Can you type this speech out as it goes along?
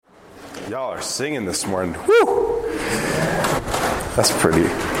Y'all are singing this morning. Woo! That's pretty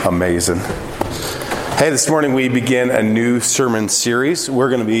amazing. Hey, this morning we begin a new sermon series. We're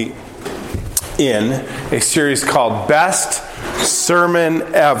going to be in a series called Best Sermon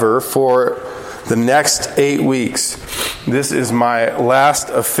Ever for the next 8 weeks. This is my last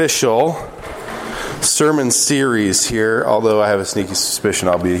official sermon series here, although I have a sneaky suspicion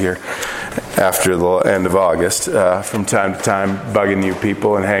I'll be here after the end of August, from time to time, bugging you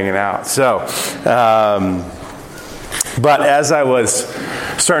people and hanging out. So, but as I was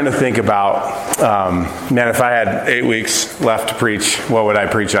starting to think about, man, if I had 8 weeks left to preach, what would I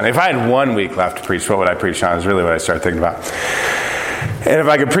preach on? If I had 1 week left to preach, what would I preach on? Is really what I started thinking about. And if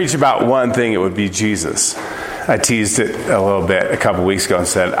I could preach about one thing, it would be Jesus. I teased it a little bit a couple weeks ago and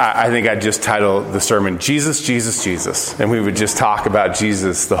said, I think I'd just title the sermon, Jesus, Jesus, Jesus. And we would just talk about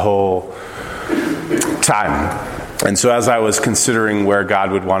Jesus the whole time. And so as I was considering where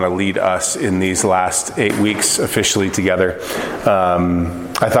God would want to lead us in these last 8 weeks officially together,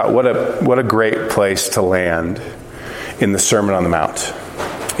 I thought, what a great place to land in the Sermon on the Mount.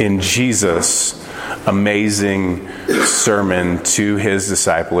 In Jesus' amazing sermon to his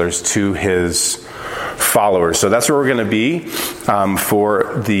disciples, to his followers. So that's where we're going to be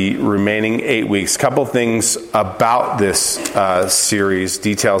for the remaining 8 weeks. Couple things about this series,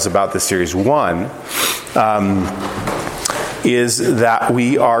 details about this series. One is that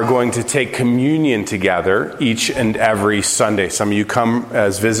we are going to take communion together each and every Sunday. Some of you come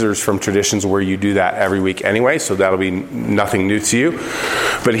as visitors from traditions where you do that every week anyway, so that'll be nothing new to you.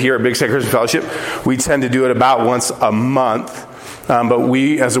 But here at Big Sky Christian Fellowship, we tend to do it about once a month. But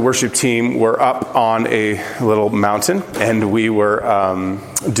we, as a worship team, were up on a little mountain, and we were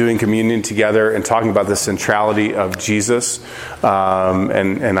doing communion together and talking about the centrality of Jesus.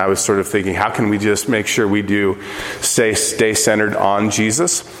 And I was sort of thinking, how can we just make sure we do stay centered on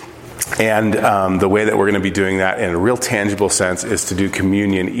Jesus? And the way that we're going to be doing that in a real tangible sense is to do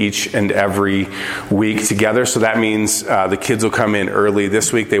communion each and every week together. So that means the kids will come in early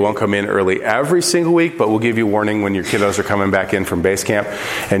this week. They won't come in early every single week, but we'll give you warning when your kiddos are coming back in from base camp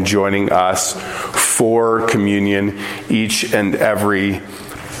and joining us for communion each and every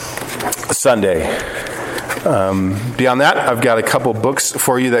Sunday. Beyond that, I've got a couple books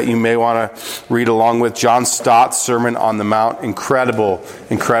for you that you may want to read along with. John Stott's Sermon on the Mount, incredible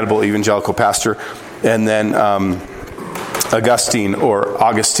evangelical pastor. And then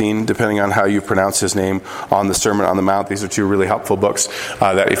Augustine, depending on how you pronounce his name, on the Sermon on the Mount. These are two really helpful books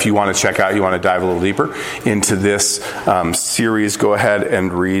that if you want to check out, you want to dive a little deeper into this series, go ahead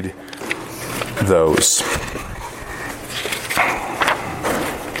and read those.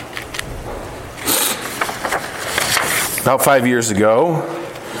 About 5 years ago,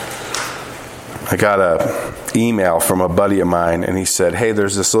 I got an email from a buddy of mine, and he said, "Hey,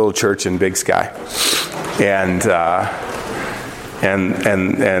 there's this little church in Big Sky, and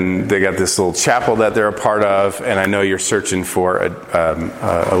they got this little chapel that they're a part of, and I know you're searching for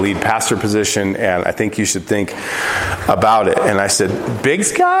a lead pastor position, and I think you should think about it." And I said, "Big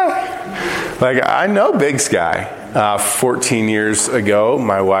Sky? Like, I know Big Sky." 14 years ago,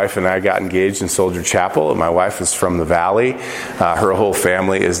 my wife and I got engaged in Soldier Chapel. My wife is from the Valley. Her whole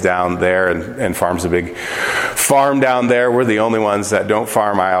family is down there and farms a big farm down there. We're the only ones that don't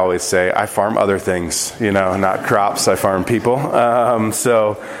farm. I always say, I farm other things, not crops. I farm people. And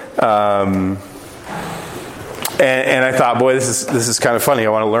I thought, boy, this is kind of funny. I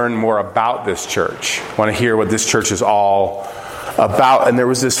want to learn more about this church. I want to hear what this church is all about. And there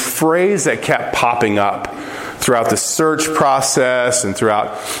was this phrase that kept popping up throughout the search process and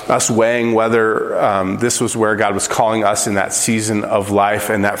throughout us weighing whether this was where God was calling us in that season of life.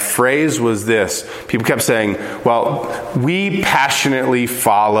 And that phrase was this. People kept saying, well, we passionately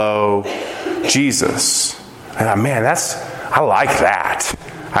follow Jesus. And I thought, man, I like that.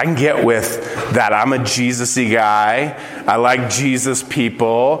 I can get with that. I'm a Jesus-y guy. I like Jesus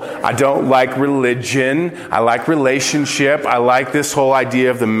people. I don't like religion. I like relationship. I like this whole idea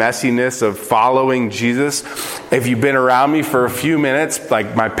of the messiness of following Jesus. If you've been around me for a few minutes,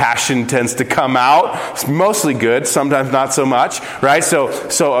 like my passion tends to come out. It's mostly good, sometimes not so much, right? So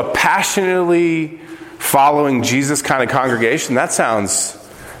a passionately following Jesus kind of congregation, that sounds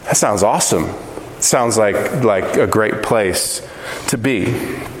awesome. It sounds like a great place to be.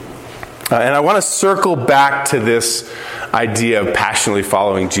 And I want to circle back to this idea of passionately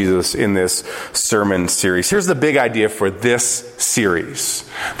following Jesus in this sermon series. Here's the big idea for this series.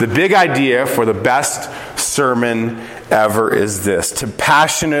 The big idea for the best sermon ever is this: to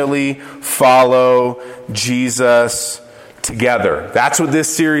passionately follow Jesus together. That's what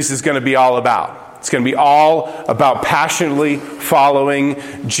this series is going to be all about. It's going to be all about passionately following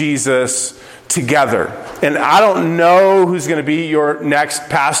Jesus together. And I don't know who's going to be your next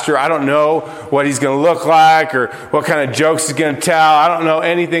pastor. I don't know what he's going to look like or what kind of jokes he's going to tell. I don't know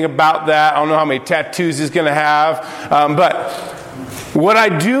anything about that. I don't know how many tattoos he's going to have. But what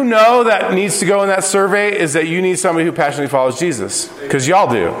I do know that needs to go in that survey is that you need somebody who passionately follows Jesus. Because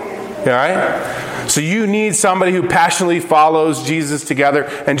y'all do. All right? So you need somebody who passionately follows Jesus together.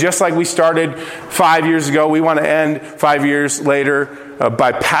 And just like we started 5 years ago, we want to end 5 years later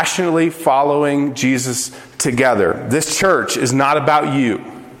by passionately following Jesus together. This church is not about you.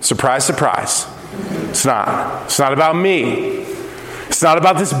 Surprise, surprise. It's not. It's not about me. It's not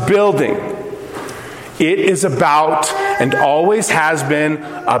about this building. It is about, and always has been,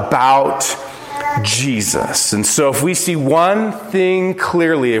 about Jesus. And so if we see one thing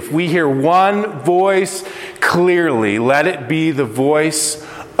clearly, if we hear one voice clearly, let it be the voice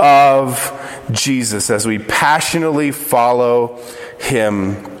of Jesus as we passionately follow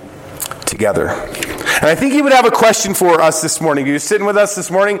him together. And I think he would have a question for us this morning. He was sitting with us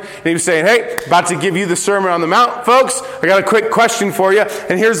this morning and he was saying, hey, about to give you the Sermon on the Mount, folks. I got a quick question for you.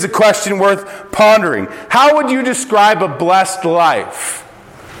 And here's the question worth pondering. How would you describe a blessed life?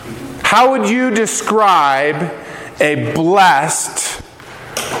 How would you describe a blessed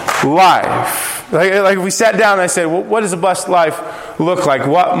life? Like if we sat down and I said, well, what does a blessed life look like?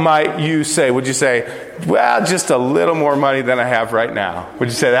 What might you say? Would you say, well, just a little more money than I have right now? Would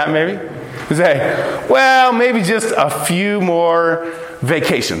you say that maybe? Would you say, well, maybe just a few more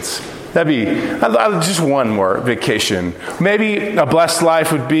vacations. That'd be just one more vacation. Maybe a blessed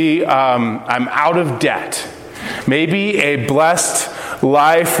life would be I'm out of debt. Maybe a blessed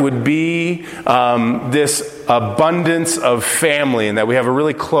life would be this abundance of family, and that we have a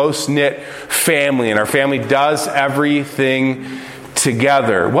really close-knit family, and our family does everything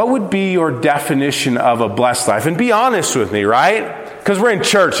together. What would be your definition of a blessed life? And be honest with me, right? Because we're in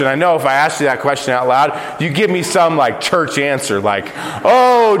church, and I know if I ask you that question out loud, you give me some like church answer, like,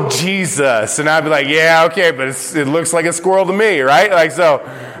 oh, Jesus. And I'd be like, yeah, okay, but it looks like a squirrel to me, right? Like, so,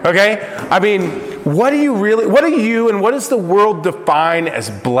 okay? I mean, what does the world define as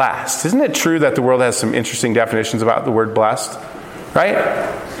blessed? Isn't it true that the world has some interesting definitions about the word blessed? Right?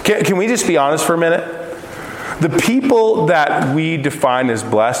 Can we just be honest for a minute? The people that we define as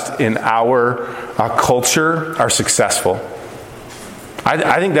blessed in our culture are successful.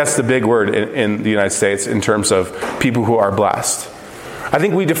 I think that's the big word in the United States in terms of people who are blessed. I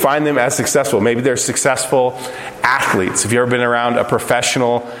think we define them as successful. Maybe they're successful athletes. Have you ever been around a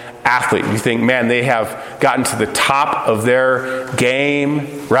professional athlete? You think, man, they have gotten to the top of their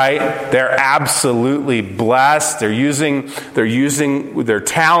game, right? They're absolutely blessed. They're using their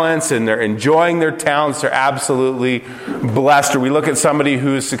talents and they're enjoying their talents. They're absolutely blessed. Or we look at somebody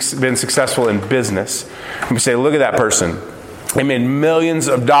who's been successful in business and we say, look at that person. They made millions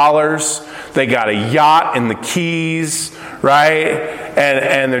of dollars. They got a yacht in the Keys, right?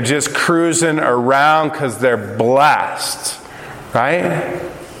 And they're just cruising around because they're blessed, right?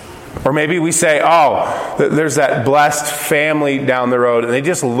 Or maybe we say, oh, there's that blessed family down the road, and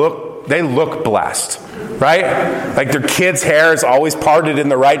they look blessed, right? Like their kids' hair is always parted in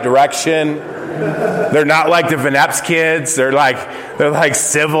the right direction. They're not like the Veneps kids. They're like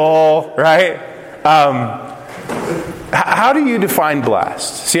civil, right? How do you define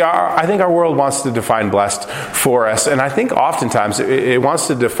blessed? See, I think our world wants to define blessed for us, and I think oftentimes it wants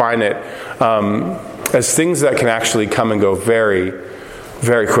to define it as things that can actually come and go very,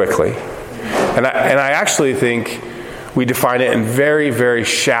 very quickly. And I actually think we define it in very, very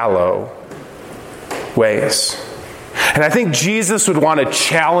shallow ways. And I think Jesus would want to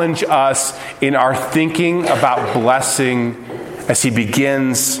challenge us in our thinking about blessing as he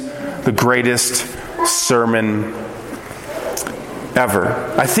begins the greatest sermon ever.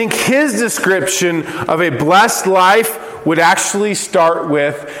 I think his description of a blessed life would actually start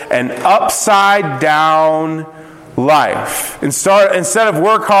with an upside down life. Instead of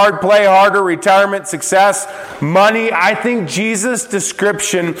work hard, play harder, retirement, success, money, I think Jesus'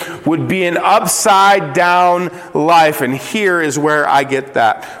 description would be an upside down life. And here is where I get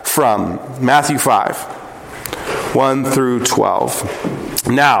that from. Matthew 5, 1 through 12.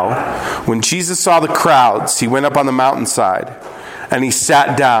 Now, when Jesus saw the crowds, he went up on the mountainside and he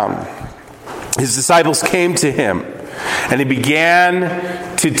sat down. His disciples came to him and he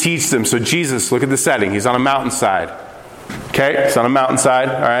began to teach them. So Jesus, look at the setting. He's on a mountainside. Okay? He's on a mountainside,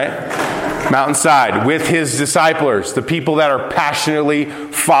 all right? Mountainside with his disciples, the people that are passionately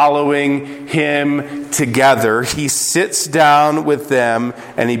following him together. He sits down with them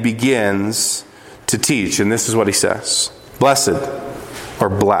and he begins to teach. And this is what he says. Blessed or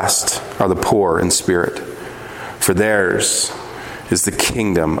blessed are the poor in spirit, for theirs is the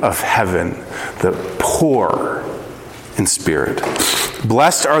kingdom of heaven. The poor in spirit.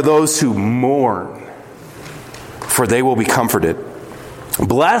 Blessed are those who mourn, for they will be comforted.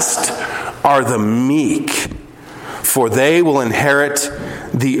 Blessed are the meek, for they will inherit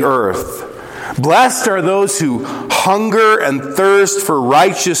the earth. Blessed are those who hunger and thirst for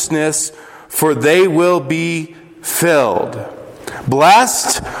righteousness, for they will be filled.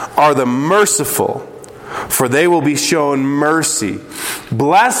 Blessed are the merciful, for they will be shown mercy.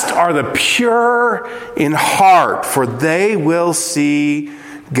 Blessed are the pure in heart, for they will see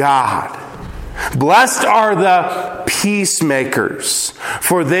God. Blessed are the peacemakers,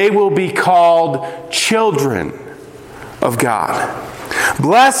 for they will be called children of God.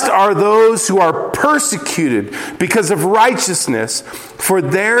 Blessed are those who are persecuted because of righteousness, for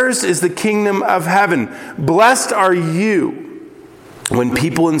theirs is the kingdom of heaven. Blessed are you when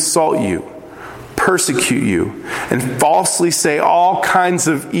people insult you, persecute you, and falsely say all kinds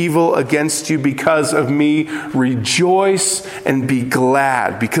of evil against you because of me. Rejoice and be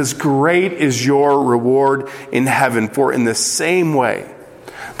glad, because great is your reward in heaven. For in the same way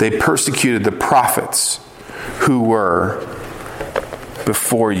they persecuted the prophets who were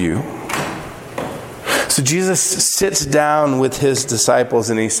before you. So Jesus sits down with his disciples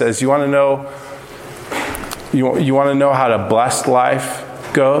and he says, you want to know how the blessed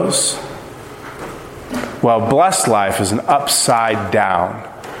life goes? Well, blessed life is an upside down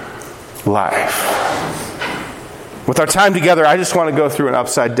life. With our time together, I just want to go through an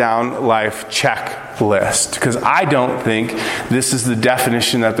upside down life checklist, because I don't think this is the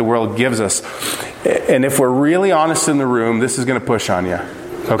definition that the world gives us. And if we're really honest in the room, this is going to push on you.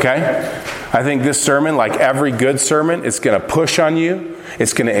 Okay? I think this sermon, like every good sermon, it's going to push on you.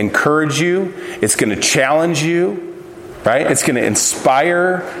 It's going to encourage you. It's going to challenge you. Right? It's going to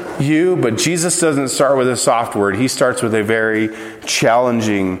inspire you. But Jesus doesn't start with a soft word. He starts with a very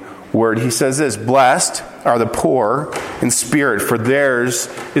challenging word. He says this: blessed are the poor in spirit, for theirs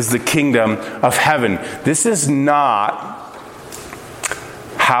is the kingdom of heaven. This is not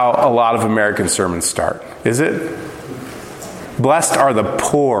how a lot of American sermons start, is it? Blessed are the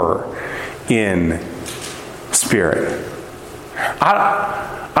poor in spirit.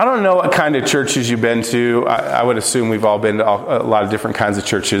 I don't know what kind of churches you've been to. I would assume we've all been to a lot of different kinds of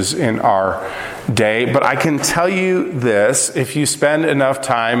churches in our day. But I can tell you this: if you spend enough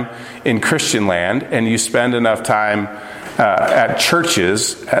time in Christian land and you spend enough time at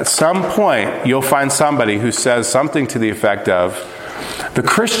churches, at some point you'll find somebody who says something to the effect of, the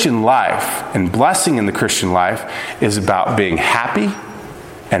Christian life and blessing in the Christian life is about being happy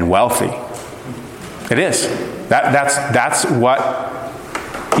and wealthy. It is. That's what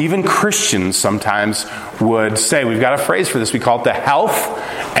even Christians sometimes would say. We've got a phrase for this. We call it the health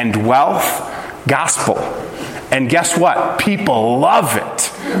and wealth gospel. And guess what? People love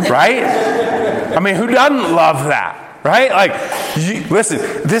it, right? I mean, who doesn't love that? Right? Listen,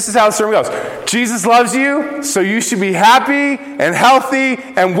 this is how the sermon goes. Jesus loves you, so you should be happy and healthy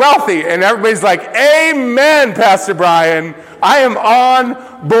and wealthy. And everybody's like, amen, Pastor Brian. I am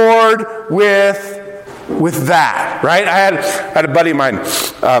on board with that. Right? I had a buddy of mine.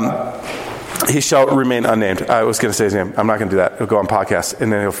 He shall remain unnamed. I was going to say his name. I'm not going to do that. He'll go on podcast,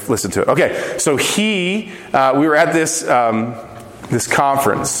 and then he'll listen to it. Okay, so we were at this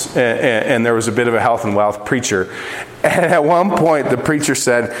conference, and there was a bit of a health and wealth preacher. And at one point, the preacher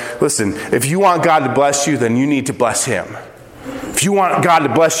said, listen, if you want God to bless you, then you need to bless him. If you want God to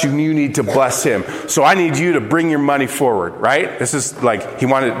bless you, you need to bless him. So I need you to bring your money forward, right? This is like,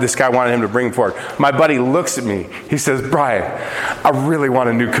 this guy wanted him to bring it forward. My buddy looks at me. He says, Brian, I really want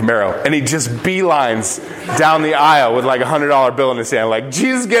a new Camaro. And he just beelines down the aisle with like $100 bill in his hand. Like,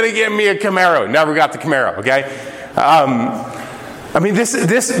 Jesus is going to get me a Camaro. Never got the Camaro, okay? I mean,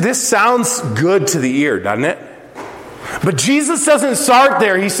 this sounds good to the ear, doesn't it? But Jesus doesn't start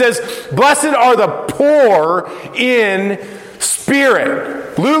there. He says, blessed are the poor in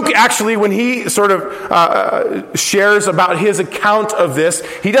spirit. Luke, actually, when he sort of shares about his account of this,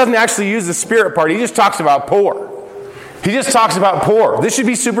 he doesn't actually use the spirit part. He just talks about poor. He just talks about poor. This should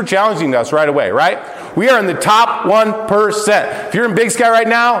be super challenging to us right away, right? We are in the top 1%. If you're in Big Sky right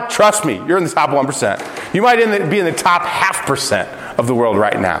now, trust me, you're in the top 1%. You might be in the top 0.5% of the world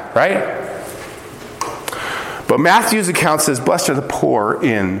right now, right? But Matthew's account says, blessed are the poor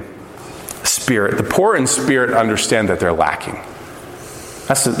in spirit. The poor in spirit understand that they're lacking.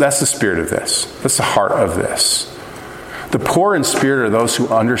 That's the spirit of this. That's the heart of this. The poor in spirit are those who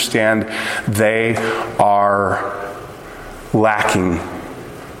understand they are lacking.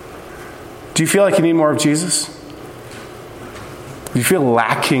 Do you feel like you need more of Jesus? Do you feel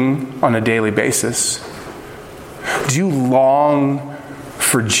lacking on a daily basis? Do you long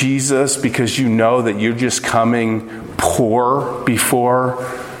for Jesus because you know that you're just coming poor before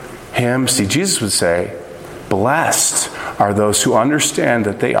him? See, Jesus would say, blessed are those who understand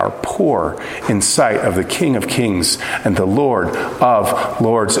that they are poor in sight of the King of Kings and the Lord of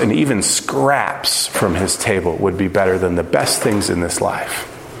Lords, and even scraps from his table would be better than the best things in this life.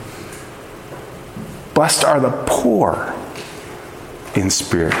 Blessed are the poor in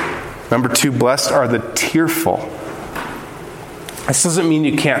spirit. Number 2, blessed are the tearful. This doesn't mean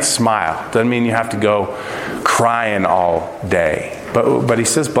you can't smile. Doesn't mean you have to go crying all day. But he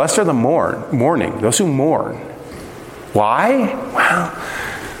says, blessed are the mourning, those who mourn. Why?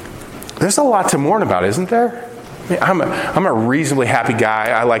 Well, there's a lot to mourn about, isn't there? I mean, I'm a reasonably happy guy.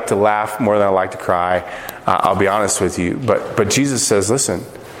 I like to laugh more than I like to cry. I'll be honest with you. But Jesus says, listen,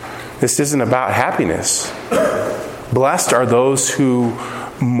 this isn't about happiness. Blessed are those who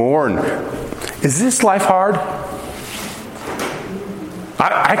mourn. Is this life hard?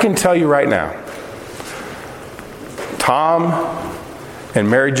 I can tell you right now, Tom and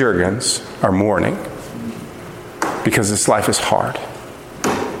Mary Juergens are mourning because this life is hard.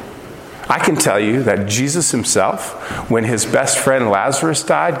 I can tell you that Jesus himself, when his best friend Lazarus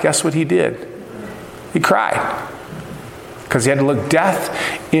died, guess what he did? He cried. Because he had to look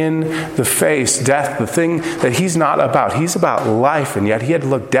death in the face. Death, the thing that he's not about. He's about life, and yet he had to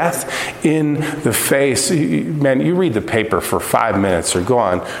look death in the face. Man, you read the paper for 5 minutes or go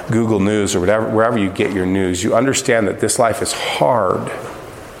on Google News or wherever you get your news. You understand that this life is hard.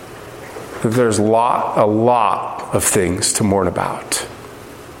 That there's a lot of things to mourn about.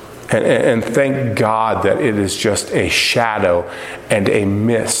 And thank God that it is just a shadow and a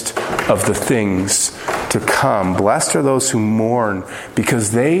mist of the things to come. Blessed are those who mourn,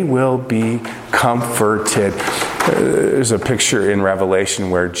 because they will be comforted. There's a picture in Revelation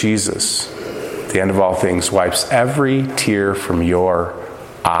where Jesus, at the end of all things, wipes every tear from your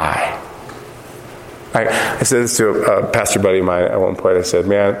eye. I said this to a pastor buddy of mine at one point. I said,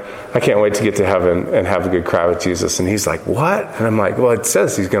 man, I can't wait to get to heaven and have a good cry with Jesus. And he's like, what? And I'm like, well, it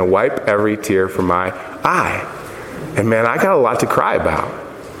says he's going to wipe every tear from my eye. And man, I got a lot to cry about.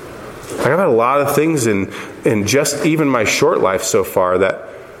 I've had a lot of things in just even my short life so far that,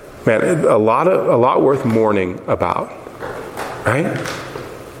 man, a lot worth mourning about. Right?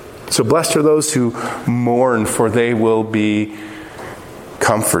 So blessed are those who mourn, for they will be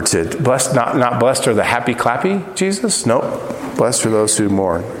comforted. Blessed, not blessed are the happy clappy, Jesus? No. Blessed are those who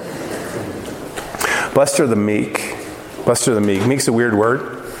mourn. Blessed are the meek. Blessed are the meek. Meek's a weird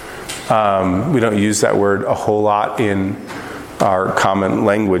word. We don't use that word a whole lot in our common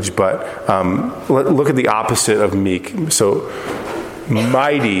language, but look at the opposite of meek. So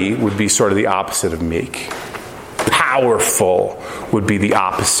mighty would be sort of the opposite of meek. Powerful would be the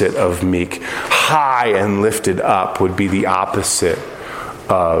opposite of meek. High and lifted up would be the opposite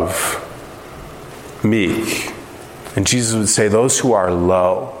of meek. And Jesus would say, those who are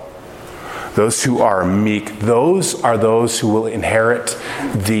low, those who are meek, those are those who will inherit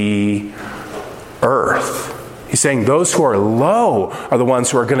the earth. He's saying those who are low are the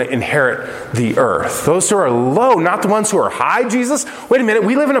ones who are going to inherit the earth. Those who are low, not the ones who are high, Jesus. Wait a minute,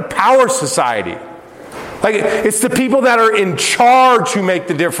 we live in a power society. Like, it's the people that are in charge who make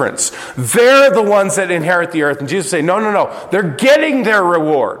the difference. They're the ones that inherit the earth. And Jesus say, no. They're getting their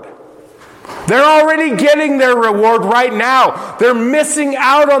reward. They're already getting their reward right now. They're missing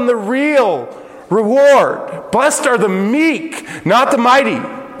out on the real reward. Blessed are the meek, not the mighty.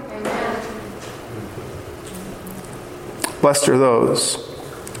 Amen. Blessed are those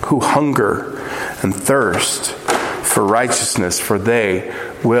who hunger and thirst for righteousness, for they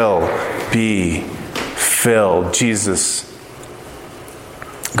will be filled. Jesus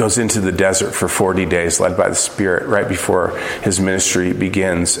goes into the desert for 40 days led by the Spirit right before his ministry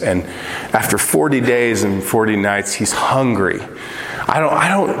begins. And after 40 days and 40 nights, he's hungry.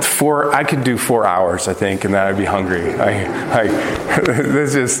 I could do 4 hours, I think, and then I'd be hungry.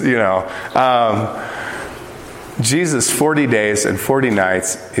 This is, Jesus, 40 days and 40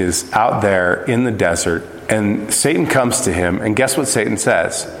 nights is out there in the desert, and Satan comes to him, and guess what Satan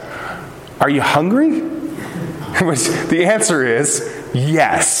says? Are you hungry? Which the answer is,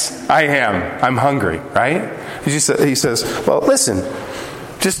 yes, I am. I'm hungry, right? He says, well, listen,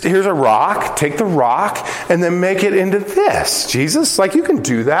 just here's a rock. Take the rock and then make it into this. Jesus, like, you can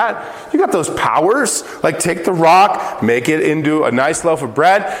do that. You got those powers. Like, take the rock, make it into a nice loaf of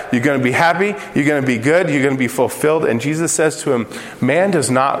bread. You're going to be happy. You're going to be good. You're going to be fulfilled. And Jesus says to him, man does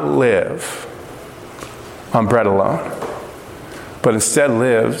not live on bread alone, but instead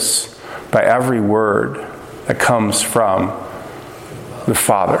lives by every word that comes from the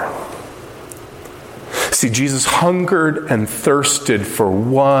Father. See, Jesus hungered and thirsted for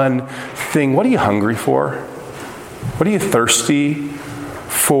one thing. What are you hungry for? What are you thirsty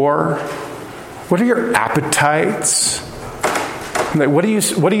for? What are your appetites? What do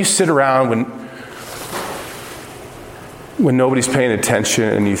you sit around when nobody's paying attention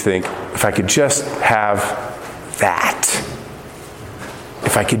and you think, if I could just have that,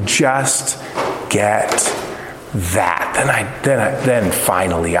 if I could just get that, then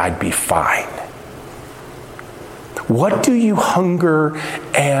finally I'd be fine. What do you hunger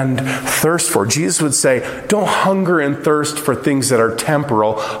and thirst for? Jesus would say, don't hunger and thirst for things that are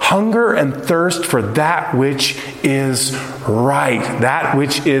temporal. Hunger and thirst for that which is right, that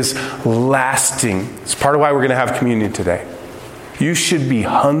which is lasting. It's part of why we're going to have communion today. You should be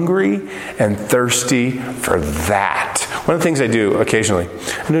hungry and thirsty for that. One of the things I do occasionally,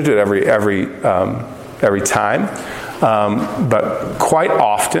 I don't do it every time, but quite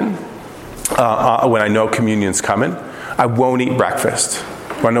often, when I know communion's coming, I won't eat breakfast.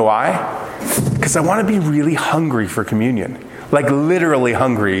 Want to know why? Because I want to be really hungry for communion. Like literally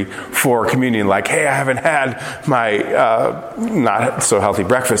hungry for communion. Like, hey, I haven't had my not so healthy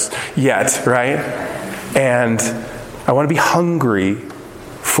breakfast yet, right? And I want to be hungry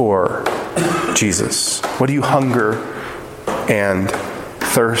for Jesus. What do you hunger and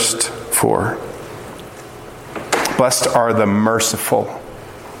thirst for? Blessed are the merciful.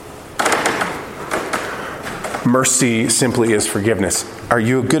 Mercy simply is forgiveness. Are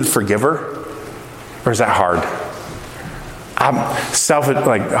you a good forgiver? Or is that hard? I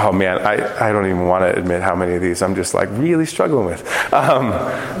don't even want to admit how many of these I'm just like really struggling with.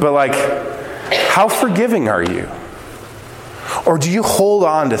 But like, how forgiving are you? Or do you hold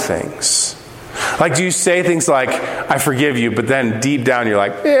on to things? Like, do you say things like, I forgive you, but then deep down you're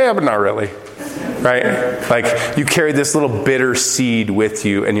like, yeah, but not really. Right? Like, you carry this little bitter seed with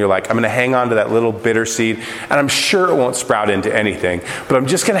you, and you're like, I'm going to hang on to that little bitter seed, and I'm sure it won't sprout into anything, but I'm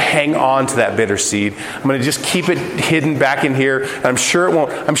just going to hang on to that bitter seed. I'm going to just keep it hidden back in here, and I'm sure it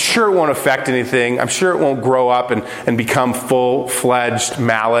won't affect anything. I'm sure it won't grow up and become full-fledged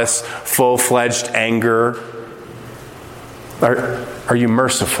malice, full-fledged anger. Are you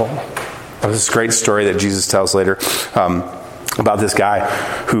merciful? There's this great story that Jesus tells later, about this guy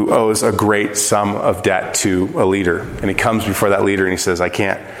who owes a great sum of debt to a leader. And he comes before that leader and he says, I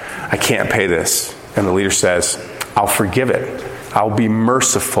can't pay this. And the leader says, I'll forgive it. I'll be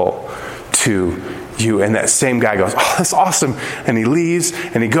merciful to you. And that same guy goes, oh, that's awesome. And he leaves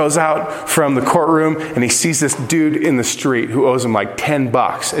and he goes out from the courtroom and he sees this dude in the street who owes him like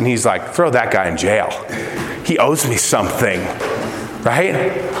 $10. And he's like, throw that guy in jail. He owes me something,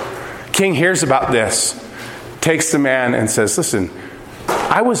 right? King hears about this, takes the man and says, listen,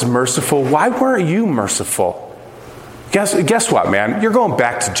 I was merciful. Why weren't you merciful? Guess what, man? You're going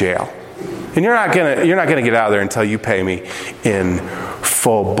back to jail. And you're not gonna get out of there until you pay me in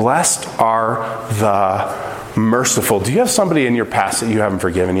full. Blessed are the merciful. Do you have somebody in your past that you haven't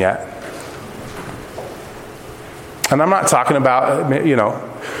forgiven yet? And I'm not talking about,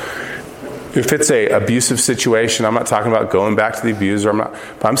 if it's a abusive situation, I'm not talking about going back to the abuser.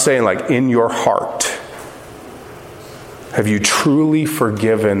 But I'm saying, like, in your heart, have you truly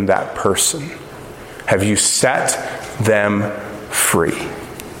forgiven that person? Have you set them free?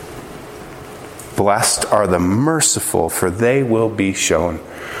 Blessed are the merciful, for they will be shown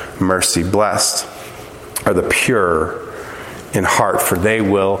mercy. Blessed are the pure in heart, for they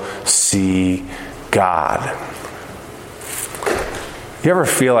will see God. You ever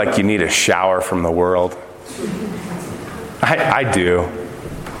feel like you need a shower from the world? I do.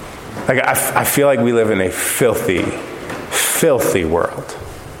 Like, I feel like we live in a filthy world.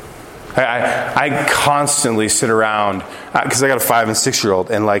 I constantly sit around, because I got a 5 and 6 year old,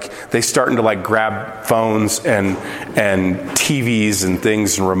 and like they starting to like grab phones and TVs and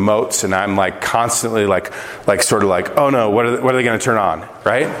things and remotes, and I'm like constantly like sort of like, oh no, what are they going to turn on,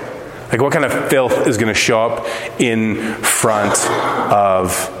 right? Like, what kind of filth is going to show up in front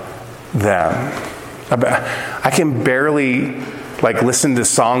of them? I can barely like listen to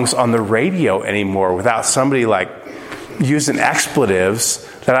songs on the radio anymore without somebody like using expletives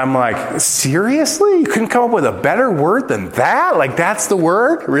that I'm like, seriously? You couldn't come up with a better word than that? Like, that's the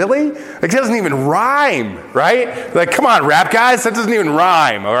word? Really? Like, it doesn't even rhyme, right? Like, come on, rap guys, that doesn't even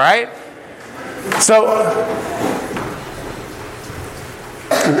rhyme, all right? So,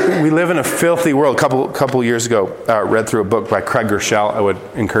 we live in a filthy world. A couple years ago, read through a book by Craig Groeschel, I would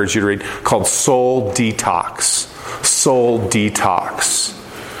encourage you to read, called Soul Detox. Soul Detox.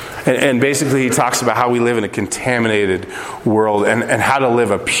 And basically he talks about how we live in a contaminated world and how to live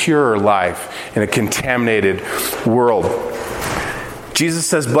a pure life in a contaminated world. Jesus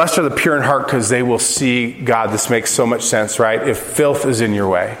says, blessed are the pure in heart because they will see God. This makes so much sense, right? If filth is in your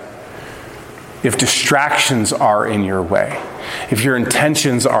way, if distractions are in your way, if your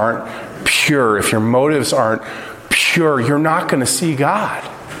intentions aren't pure, if your motives aren't pure, you're not going to see God.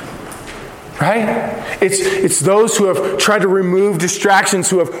 Right? It's those who have tried to remove distractions,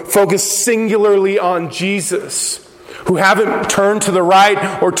 who have focused singularly on Jesus, who haven't turned to the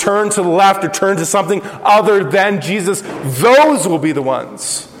right or turned to the left or turned to something other than Jesus. Those will be the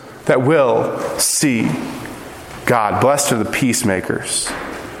ones that will see God. Blessed are the peacemakers.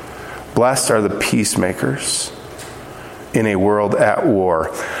 Blessed are the peacemakers in a world at war.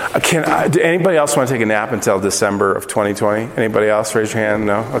 Do anybody else want to take a nap until December of 2020? Anybody else? Raise your hand.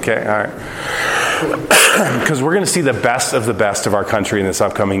 No? Okay, all right. Because we're going to see the best of our country in this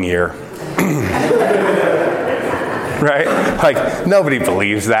upcoming year. Right? Like, nobody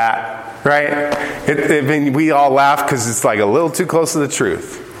believes that, right? We all laugh because it's like a little too close to the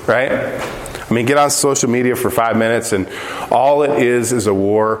truth, right? I mean, get on social media for 5 minutes and all it is a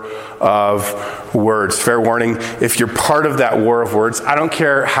war of words. Fair warning, if you're part of that war of words, I don't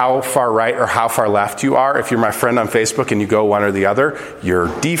care how far right or how far left you are. If you're my friend on Facebook and you go one or the other, you're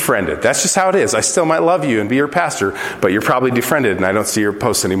defriended. That's just how it is. I still might love you and be your pastor, but you're probably defriended and I don't see your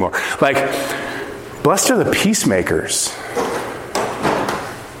posts anymore. Like, blessed are the peacemakers.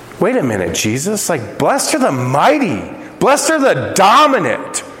 Wait a minute, Jesus. Like, blessed are the mighty. Blessed are the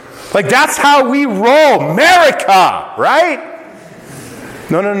dominant. Like, that's how we roll. America, right?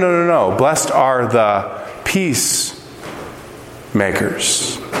 No. Blessed are the peacemakers.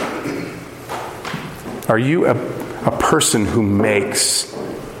 Are you a person who makes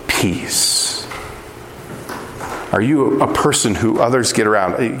peace? Are you a person who others get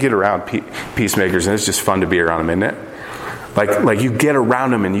around? You get around peacemakers, and it's just fun to be around them, isn't it? Like you get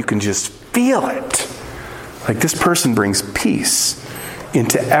around them and you can just feel it. Like, this person brings peace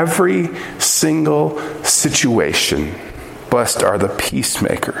into every single situation. Blessed are the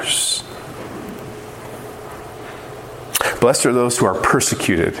peacemakers. Blessed are those who are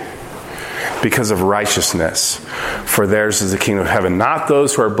persecuted because of righteousness, for theirs is the kingdom of heaven. Not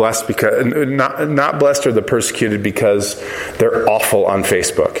those who are blessed because not blessed are the persecuted because they're awful on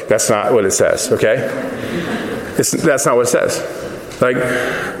Facebook. That's not what it says, okay? That's not what it says. Like,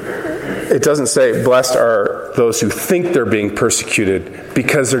 it doesn't say blessed are those who think they're being persecuted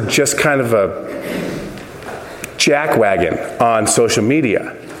because they're just kind of a jackwagon on social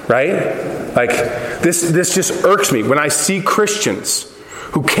media, right? Like, this just irks me when I see Christians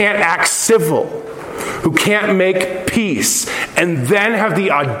who can't act civil, who can't make peace, and then have the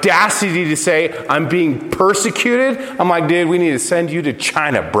audacity to say, I'm being persecuted. I'm like, dude, we need to send you to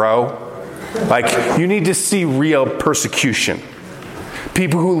China, bro. Like, you need to see real persecution.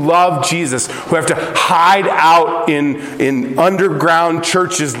 People who love Jesus, who have to hide out in underground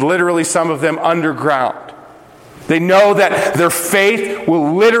churches, literally some of them underground. They know that their faith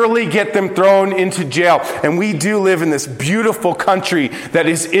will literally get them thrown into jail. And we do live in this beautiful country that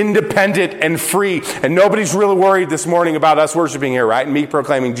is independent and free. And nobody's really worried this morning about us worshiping here, right? And me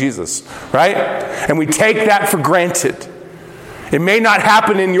proclaiming Jesus, right? And we take that for granted. It may not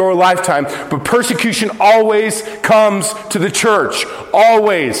happen in your lifetime, but persecution always comes to the church.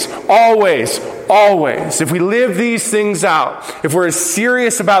 Always, always, always. If we live these things out, if we're as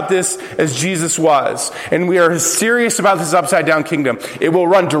serious about this as Jesus was, and we are as serious about this upside down kingdom, it will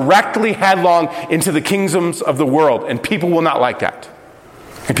run directly headlong into the kingdoms of the world, and people will not like that.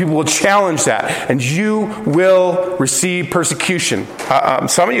 And people will challenge that, and you will receive persecution.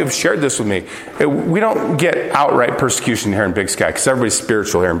 Some of you have shared this with me. We don't get outright persecution here in Big Sky, because everybody's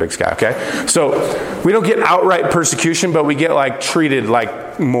spiritual here in Big Sky, okay? So we don't get outright persecution, but we get treated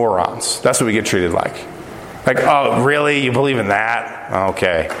like morons. That's what we get treated like. Like, oh, really? You believe in that?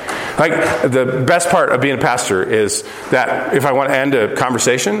 Okay. Like, the best part of being a pastor is that if I want to end a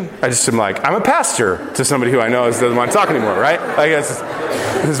conversation, I just am like, I'm a pastor to somebody who I know doesn't want to talk anymore, right? Like,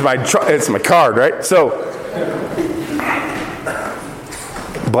 it's my card, right? So,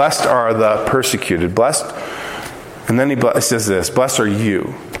 blessed are the persecuted. Blessed, and then he says this, blessed are you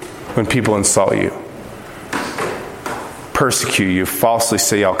when people insult you, persecute you, falsely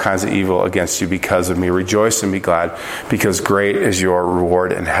say all kinds of evil against you because of me. Rejoice and be glad, because great is your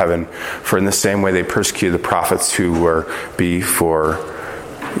reward in heaven. For in the same way they persecuted the prophets who were before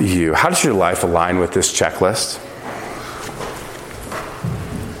you. How does your life align with this checklist?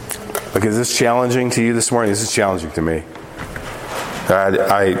 Like, is this challenging to you this morning? This is challenging to me.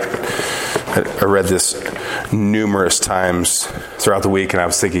 I read this numerous times throughout the week, and I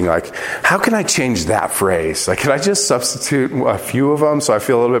was thinking, like, how can I change that phrase? Like, can I just substitute a few of them so I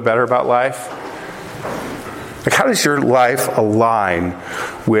feel a little bit better about life? Like, how does your life align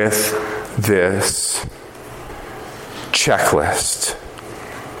with this checklist?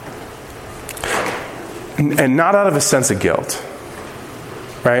 And not out of a sense of guilt,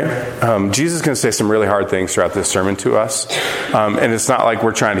 right? Jesus is going to say some really hard things throughout this sermon to us. And it's not like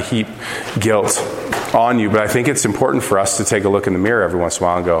we're trying to heap guilt on you, but I think it's important for us to take a look in the mirror every once in a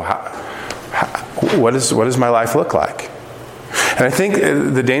while and go, what does my life look like? And I think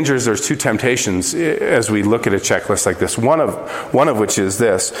the danger is there's two temptations as we look at a checklist like this. One of which is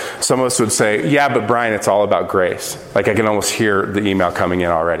this. Some of us would say, yeah, but Brian, it's all about grace. Like, I can almost hear the email coming in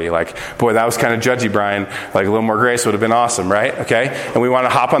already. Like, boy, that was kind of judgy, Brian. Like, a little more grace would have been awesome, right? Okay? And we want to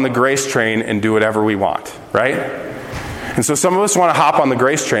hop on the grace train and do whatever we want, right? And so some of us want to hop on the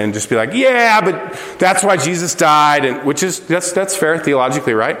grace train and just be like, yeah, but that's why Jesus died, and that's fair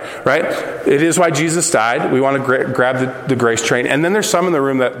theologically, right? It is why Jesus died. We want to grab the grace train. And then there's some in the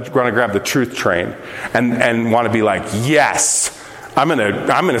room that want to grab the truth train and want to be like, yes, I'm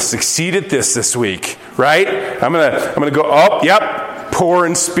gonna succeed at this week, right? I'm gonna go, oh, yep, poor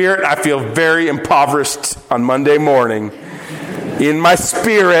in spirit. I feel very impoverished on Monday morning in my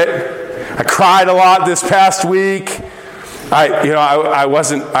spirit. I cried a lot this past week.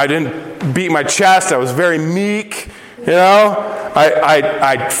 I didn't beat my chest. I was very meek,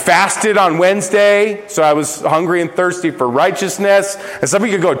 I fasted on Wednesday, so I was hungry and thirsty for righteousness. And some of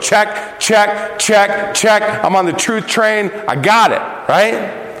you could go, check, check, check, check. I'm on the truth train. I got it, right?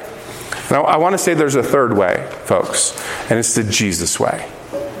 Now, I want to say there's a third way, folks, and it's the Jesus way.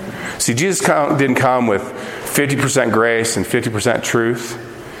 See, Jesus didn't come with 50% grace and 50% truth.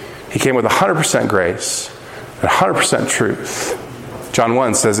 He came with 100% grace and 100% truth. John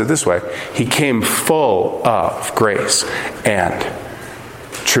 1 says it this way. He came full of grace and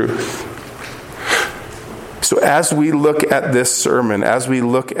truth. So as we look at this sermon, as we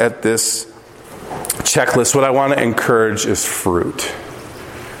look at this checklist, what I want to encourage is fruit.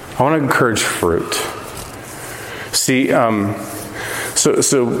 I want to encourage fruit. See,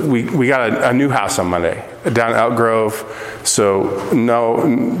 so we got a new house on Monday down at Elk Grove. So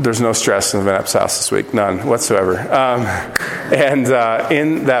there's no stress in the Van Epps house this week, none whatsoever. And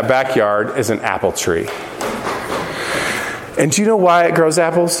in that backyard is an apple tree. And do you know why it grows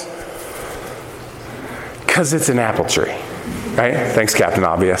apples? Because it's an apple tree, right? Thanks, Captain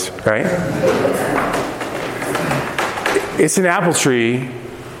Obvious, right? It's an apple tree,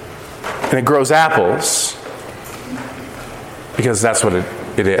 and it grows apples because that's what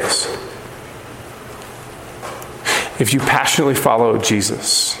it is. If you passionately follow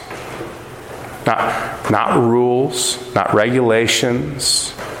Jesus, not rules, not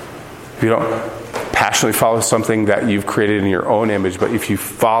regulations, if you don't passionately follow something that you've created in your own image, but if you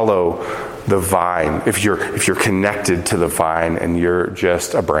follow the vine, if you're connected to the vine and you're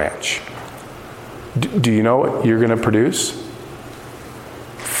just a branch, do you know what you're going to produce?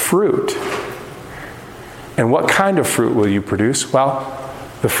 Fruit. And what kind of fruit will you produce? Well,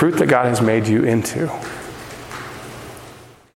 the fruit that God has made you into.